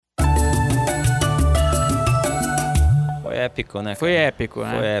épico, né? Foi épico,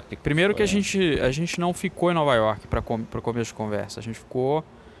 né? Foi épico. Primeiro que a gente não ficou em Nova York para começo de conversa. A gente ficou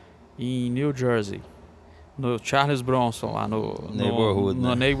em New Jersey, no Charles Bronson, lá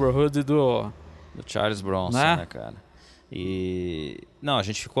no neighborhood do Charles Bronson, né, cara? E não, a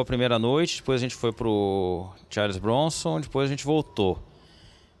gente ficou a primeira noite, depois a gente foi pro Charles Bronson, depois a gente voltou.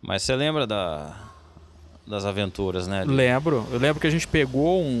 Mas você lembra das aventuras, né? Lembro. Eu lembro que a gente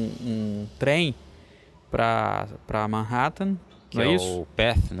pegou um trem pra Manhattan, Que não é isso? o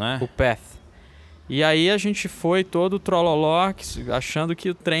Path, não é? O Path. E aí a gente foi todo trololó, achando que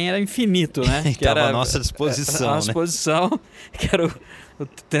o trem era infinito, né? Que era à nossa disposição, à né? disposição, que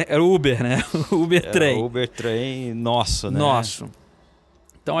era o Uber, né? O Uber Trem. O Uber Trem nosso, né? Nosso.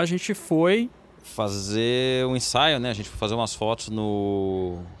 Então a gente foi fazer um ensaio, né? A gente foi fazer umas fotos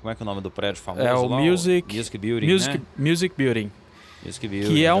no... Como é que é o nome do prédio famoso o lá? Music Building, né? Music Building. Music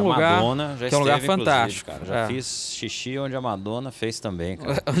Building. Que é um lugar, Madonna já que é um lugar esteve, fantástico. Cara. Já fiz xixi onde a Madonna fez também,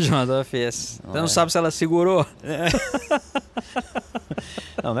 cara. Onde a Madonna fez. Você não sabe se ela segurou?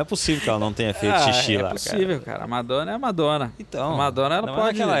 Não é possível que ela não tenha feito xixi lá, cara. É possível, cara. A Madonna é a Madonna. Então, a Madonna, ela não pode...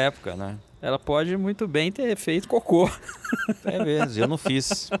 é naquela época, né? Ela pode muito bem ter feito cocô. É mesmo, eu não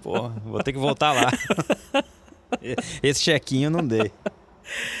fiz. Pô, vou ter que voltar lá. Esse chequinho eu não dei.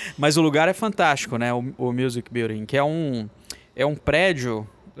 Mas o lugar é fantástico, né? O Music Building, que é um prédio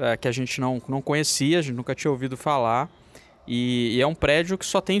que a gente não conhecia, a gente nunca tinha ouvido falar. E é um prédio que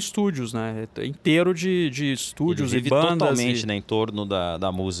só tem estúdios, né? É inteiro de estúdios Ele vive e bandas. Totalmente, né, em torno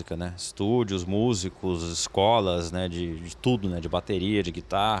da música, né? Estúdios, músicos, escolas, né? De tudo, né? De bateria, de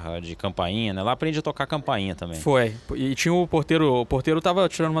guitarra, de campainha, né? Lá aprendi a tocar campainha também. Foi. E tinha o porteiro tava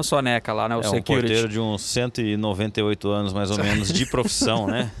tirando uma soneca lá, né? O security. Um porteiro de uns 198 anos, mais ou menos, de profissão,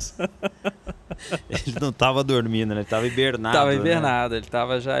 né? Ele não tava dormindo, né? Ele tava hibernado. Tava hibernado, né? Ele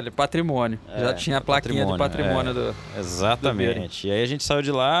tava já... patrimônio. Já tinha a plaquinha de patrimônio do... Exatamente. E aí a gente saiu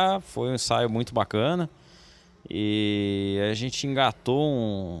de lá, foi um ensaio muito bacana. E a gente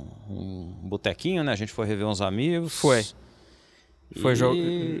engatou um botequinho, né? A gente foi rever uns amigos. Foi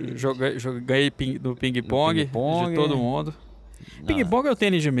ganhei no ping-pong de todo mundo. Ping-pong é o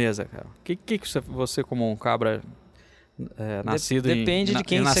tênis de mesa, cara. O que você como um cabra nascido Depende de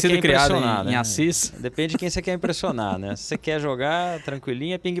quem você quer impressionar, né? Em Assis. Depende de quem você quer impressionar, né? Se você quer jogar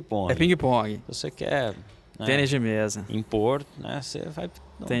tranquilinho, é ping-pong. É ping-pong. Se você quer... Tênis de mesa. Impor, né? Você vai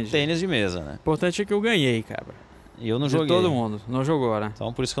tênis de mesa, né? O importante é que eu ganhei, cabra. E eu não joguei. Todo mundo. Não jogou, né?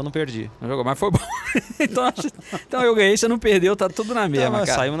 Então por isso que eu não perdi. Não jogou, mas foi bom. então eu ganhei, você não perdeu, tá tudo na mesma,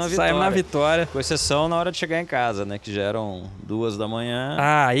 cara. Saímos na vitória. Saímos na vitória. Com exceção na hora de chegar em casa, né? Que já eram 2 da manhã.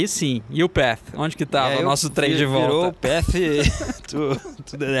 Ah, aí sim. E o Path? Onde que tava o nosso trem de volta? Virou o Path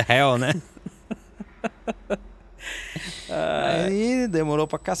to the hell, né? Aí demorou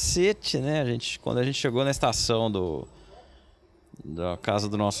pra cacete, né? Quando a gente chegou na estação da casa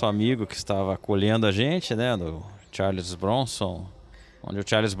do nosso amigo que estava acolhendo a gente, né? Do Charles Bronson, onde o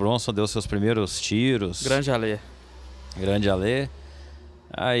Charles Bronson deu seus primeiros tiros. Grande Alê.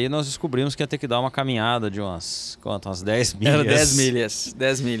 Aí nós descobrimos que ia ter que dar uma caminhada de umas 10 milhas. Era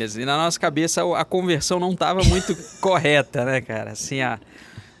 10 milhas. E na nossa cabeça a conversão não estava muito correta, né, cara? Assim,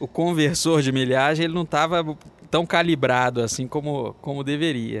 o conversor de milhagem ele não estava tão calibrado assim como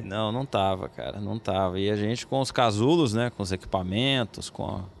deveria. Não tava, cara, não tava. E a gente com os casulos, né, com os equipamentos, com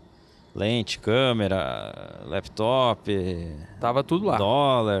a lente, câmera, laptop, tava tudo lá.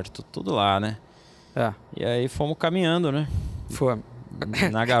 Dólar, tudo lá, né? E aí fomos caminhando, né? Foi.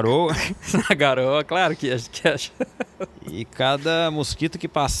 Na garoa. Na garoa, claro que E cada mosquito que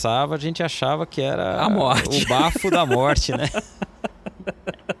passava a gente achava que era a morte. O bafo da morte, né?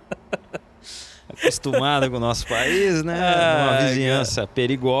 Acostumada com o nosso país, né? Uma vizinhança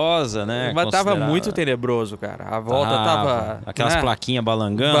perigosa, né? Mas tava muito tenebroso, cara. A volta tava... Aquelas plaquinhas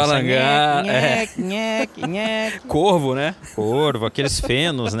balangando. Corvo, né? Corvo, aqueles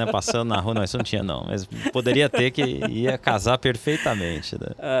fenos, né? Passando na rua. Não, isso não tinha, não. Mas poderia ter, que ia casar perfeitamente, né?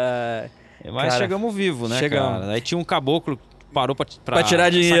 Mas cara, chegamos vivos, né, cara? Aí tinha um caboclo parou pra tirar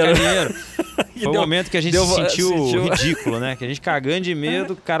dinheiro. Foi o momento que a gente se sentiu ridículo, né? Que a gente cagando de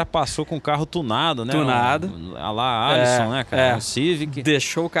medo, o cara passou com o carro tunado, né? A lá Alisson, né, cara? Um Civic.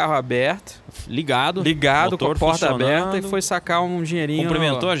 Deixou o carro aberto. Ligado com a porta aberta e foi sacar um dinheirinho.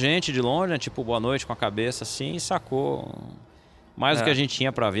 Cumprimentou a gente de longe, né? Tipo, boa noite com a cabeça assim, e sacou mais do que a gente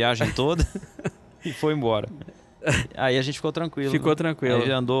tinha pra viagem toda e foi embora. Aí a gente ficou tranquilo.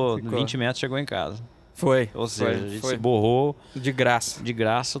 Aí andou 20 metros, chegou em casa. Ou seja, a gente se borrou de graça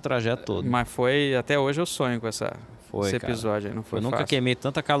o trajeto todo. Mas foi, até hoje eu sonho com esse episódio aí, não foi eu fácil. Nunca queimei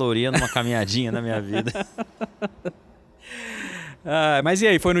tanta caloria numa caminhadinha na minha vida. Mas e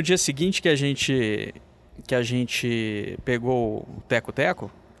aí, foi no dia seguinte que a gente que a gente pegou o Teco-Teco?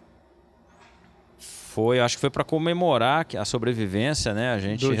 Acho que foi para comemorar a sobrevivência, né? A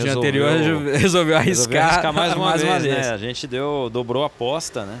gente do dia anterior resolveu arriscar mais uma vez, né? A gente dobrou a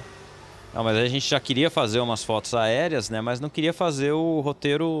aposta, né? Não, mas a gente já queria fazer umas fotos aéreas, né? Mas não queria fazer o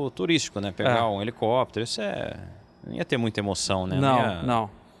roteiro turístico, né? Pegar um helicóptero, não ia ter muita emoção, né? Não.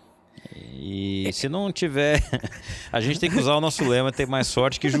 E se não tiver... a gente tem que usar o nosso lema, ter mais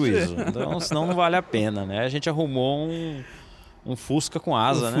sorte que juízo. Então, senão não vale a pena, né? A gente arrumou um Fusca com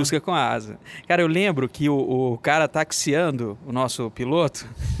asa, né? Fusca com asa. Cara, eu lembro que o cara taxiando, o nosso piloto,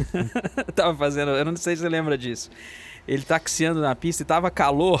 tava fazendo... Eu não sei se você lembra disso. Ele taxiando na pista e tava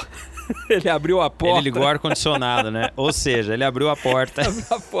calor. Ele abriu a porta. Ele ligou o ar-condicionado, né? Ou seja, ele abriu a porta.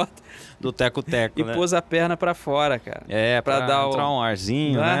 Do Teco-Teco, e pôs a perna pra fora, cara. Pra dar entrar um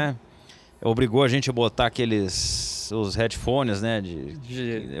arzinho, né? Obrigou a gente a botar os headphones, né?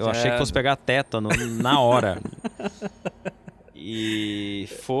 Eu achei que fosse pegar tétano na hora. E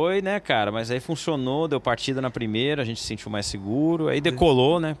foi, né, cara? Mas aí funcionou, deu partida na primeira, a gente se sentiu mais seguro. Aí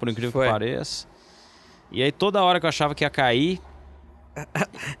decolou, né? Por incrível que pareça. E aí toda hora que eu achava que ia cair,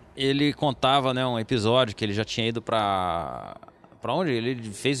 ele contava, né, um episódio que ele já tinha ido pra onde? Ele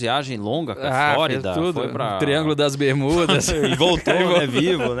fez viagem longa com a Flórida. Fez tudo. Foi pra... Triângulo das Bermudas. E voltou, né,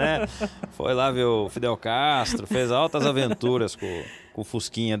 vivo, né? Foi lá ver o Fidel Castro, fez altas aventuras com o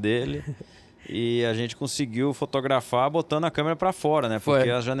Fusquinha dele. E a gente conseguiu fotografar botando a câmera pra fora, né? Porque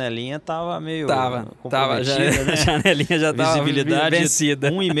a janelinha tava meio comprometida, né? A janelinha já tava visibilidade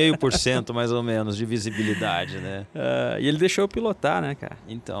vencida. 1,5% mais ou menos de visibilidade, né? E ele deixou eu pilotar, né, cara?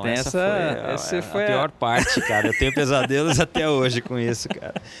 Então, essa foi a pior parte, cara. Eu tenho pesadelos até hoje com isso,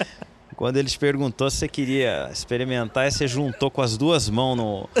 cara. Quando ele te perguntou se você queria experimentar, e você juntou com as duas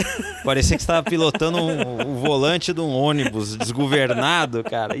mãos Parecia que você estava pilotando o volante de um ônibus desgovernado,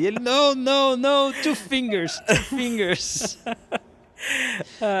 cara. E ele, não, two fingers.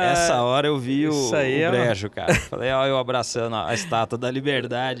 Essa hora eu vi o brejo, cara. Falei, ó, eu abraçando a estátua da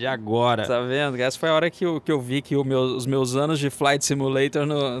liberdade agora. Tá vendo? Essa foi a hora que eu vi que os meus anos de Flight Simulator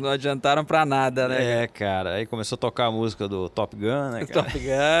não adiantaram pra nada, né? Cara. Aí começou a tocar a música do Top Gun, né, cara? Top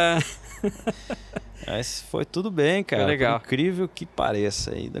Gun. Mas foi tudo bem, cara. Foi legal. Por incrível que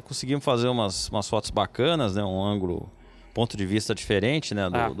pareça. Ainda conseguimos fazer umas fotos bacanas, né? Um ângulo, ponto de vista diferente, né?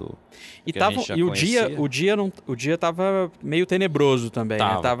 O dia tava meio tenebroso também,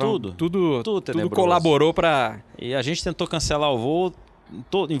 né? Tudo colaborou pra... E a gente tentou cancelar o voo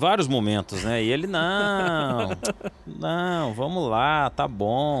em vários momentos, né? E ele, não, vamos lá, tá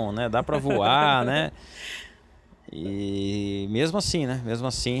bom, né? Dá pra voar, né? E mesmo assim, né?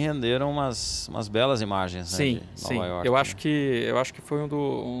 Renderam umas belas imagens, né, de Nova York. Eu acho que foi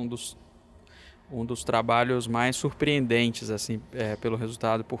um dos trabalhos mais surpreendentes, assim, pelo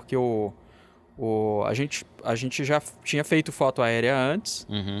resultado, porque a gente já tinha feito foto aérea antes,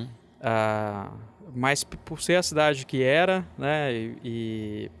 mas por ser a cidade que era, né,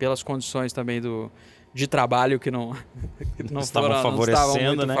 e pelas condições também de trabalho que não estavam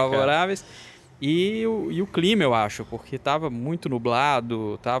muito favoráveis. E o clima, eu acho, porque estava muito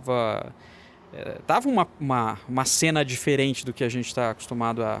nublado, tava uma cena diferente do que a gente está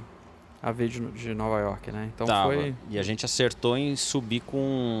acostumado a ver de Nova York, né? Então E a gente acertou em subir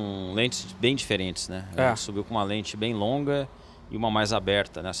com lentes bem diferentes, né? A gente subiu com uma lente bem longa e uma mais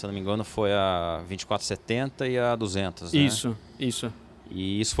aberta, né? Se eu não me engano, foi a 2470 e a 200, né? Isso.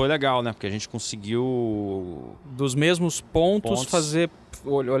 E isso foi legal, né? Porque a gente conseguiu... Dos mesmos pontos fazer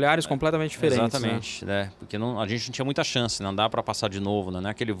olhares completamente diferentes. Exatamente, né? Porque a gente não tinha muita chance, não dá para passar de novo, né? Não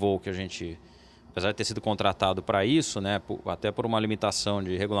é aquele voo que a gente... Apesar de ter sido contratado para isso, né? Até por uma limitação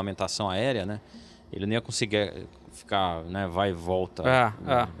de regulamentação aérea, né? Ele não ia conseguir ficar, né, vai e volta,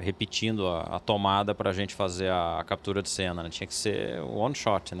 repetindo a tomada para a gente fazer a captura de cena, né? Tinha que ser one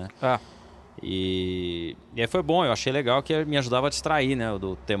shot, né? E aí foi bom, eu achei legal que me ajudava a distrair, né,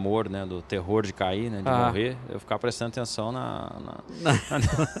 do temor, né, do terror de cair, né, de morrer. Eu ficava prestando atenção na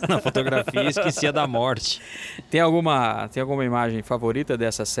fotografia e esquecia da morte. Tem alguma imagem favorita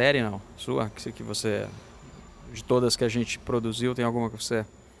dessa série, não? Sua? Que você, de todas que a gente produziu, tem alguma que você...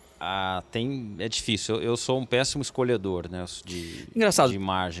 É difícil. Eu sou um péssimo escolhedor, né, de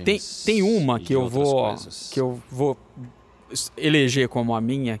imagens. Tem uma que eu vou eleger como a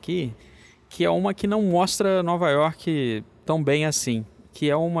minha aqui, que é uma que não mostra Nova York tão bem assim. Que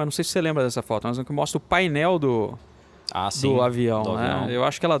é uma, não sei se você lembra dessa foto, mas que mostra o painel do do avião, né? Eu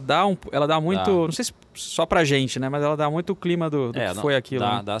acho que ela dá muito, não sei se só pra gente, né? Mas ela dá muito o clima do que foi aquilo.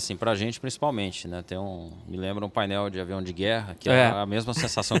 Dá sim, pra gente principalmente, né? Me lembra um painel de avião de guerra, que é a mesma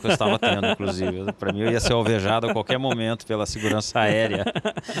sensação que eu estava tendo, inclusive. Pra mim eu ia ser alvejado a qualquer momento pela segurança aérea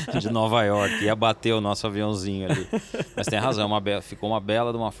de Nova York, ia bater o nosso aviãozinho ali. Mas tem razão, ficou uma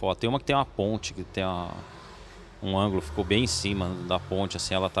bela de uma foto. Tem uma que tem uma ponte, que tem um ângulo, ficou bem em cima da ponte,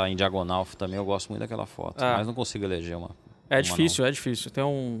 assim, ela tá em diagonal também, eu gosto muito daquela foto, mas não consigo eleger uma. É difícil.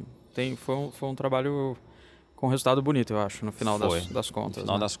 Foi um trabalho com resultado bonito, eu acho, no final das contas. No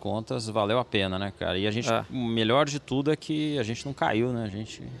final das contas, valeu a pena, né, cara? E a gente, o melhor de tudo é que a gente não caiu, né? A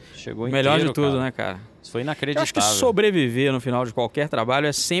gente chegou inteiro, melhor de tudo, cara. Né, cara? Isso foi inacreditável. Eu acho que sobreviver no final de qualquer trabalho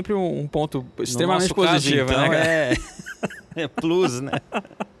é sempre um ponto extremamente positivo, caso, então, né, cara? É plus, né?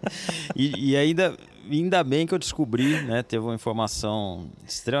 E ainda bem que eu descobri, né? Teve uma informação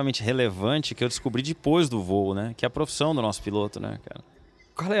extremamente relevante que eu descobri depois do voo, né? Que é a profissão do nosso piloto, né, cara?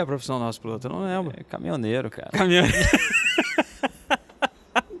 Qual é a profissão do nosso piloto? Eu não lembro. É caminhoneiro, cara. Caminhoneiro.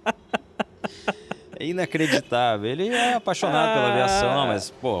 É inacreditável. Ele é apaixonado pela aviação,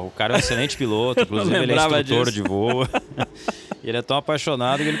 mas, pô, o cara é um excelente piloto, inclusive ele é instrutor de voo. Ele é tão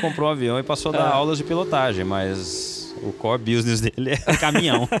apaixonado que ele comprou um avião e passou a dar aulas de pilotagem, mas o core business dele é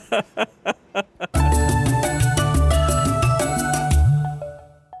caminhão.